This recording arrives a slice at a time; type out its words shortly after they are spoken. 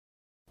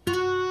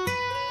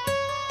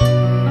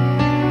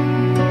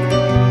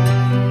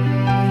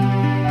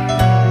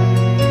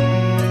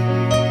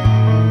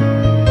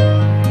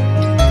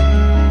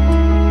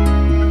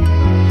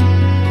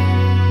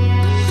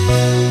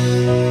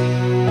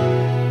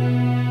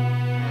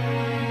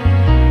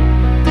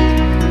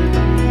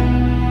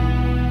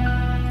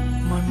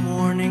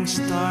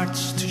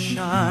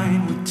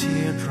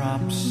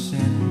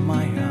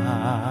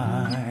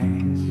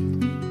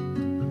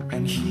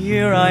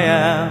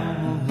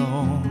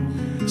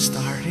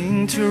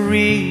starting to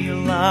realize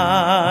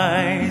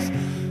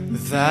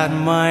that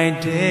my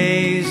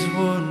days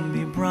would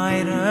be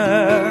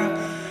brighter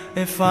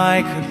if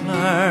I could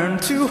learn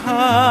to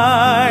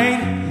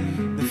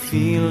hide the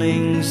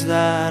feelings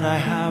that I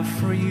have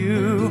for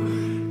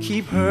you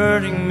keep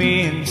hurting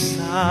me inside.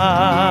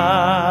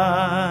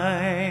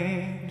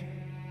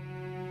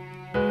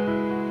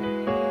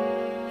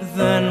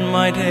 Then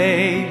my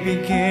day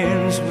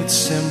begins with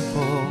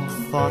simple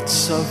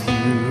thoughts of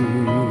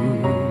you,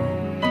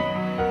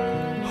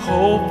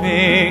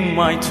 hoping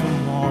my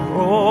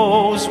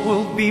tomorrows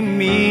will be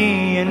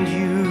me and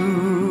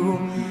you,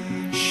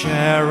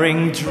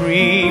 sharing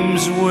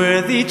dreams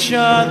with each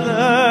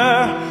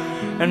other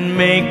and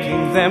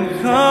making them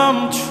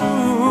come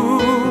true,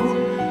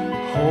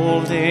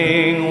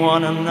 holding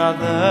one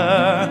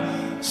another,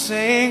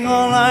 saying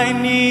all I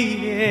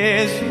need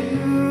is you.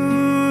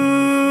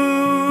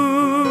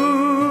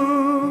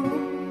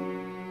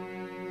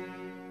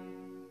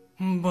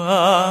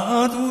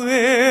 But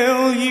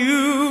will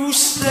you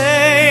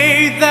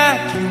say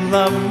that you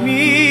love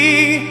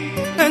me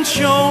and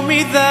show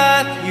me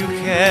that you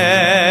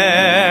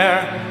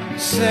care?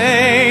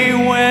 Say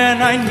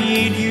when I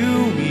need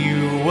you,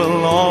 you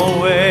will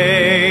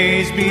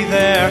always be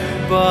there.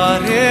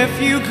 But if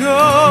you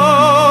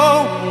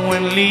go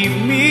and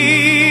leave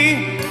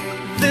me,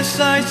 this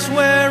I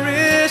swear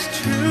is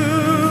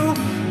true,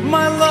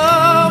 my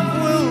love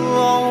will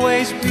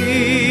always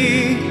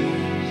be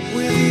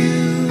with you.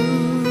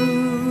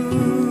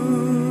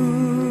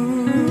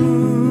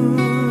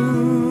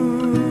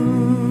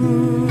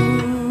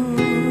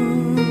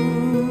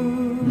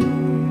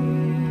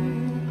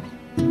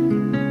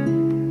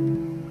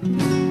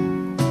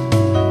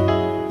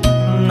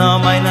 Now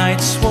my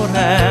nights would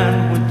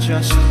end with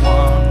just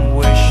one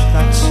wish,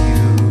 that's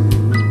you,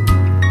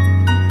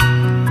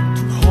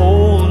 to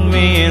hold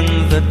me in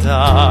the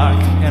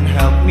dark and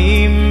help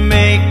me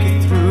make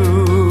it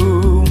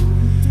through.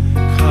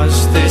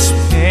 'Cause this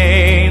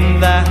pain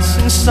that's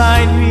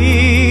inside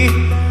me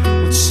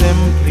would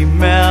simply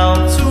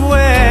melt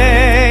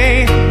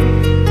away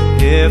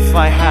if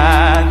I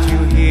had you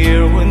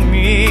here with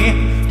me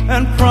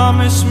and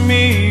promise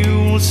me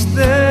you'll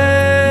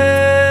stay.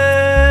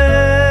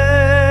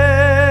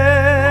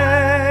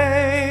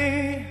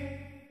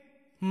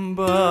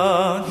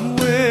 But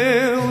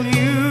will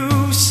you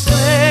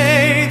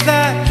say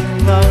that you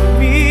love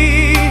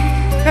me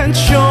and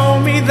show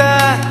me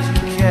that you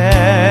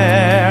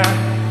care?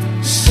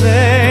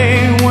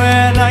 Say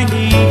when I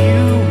need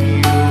you,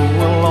 you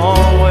will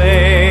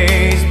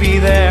always be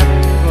there.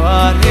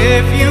 But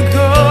if you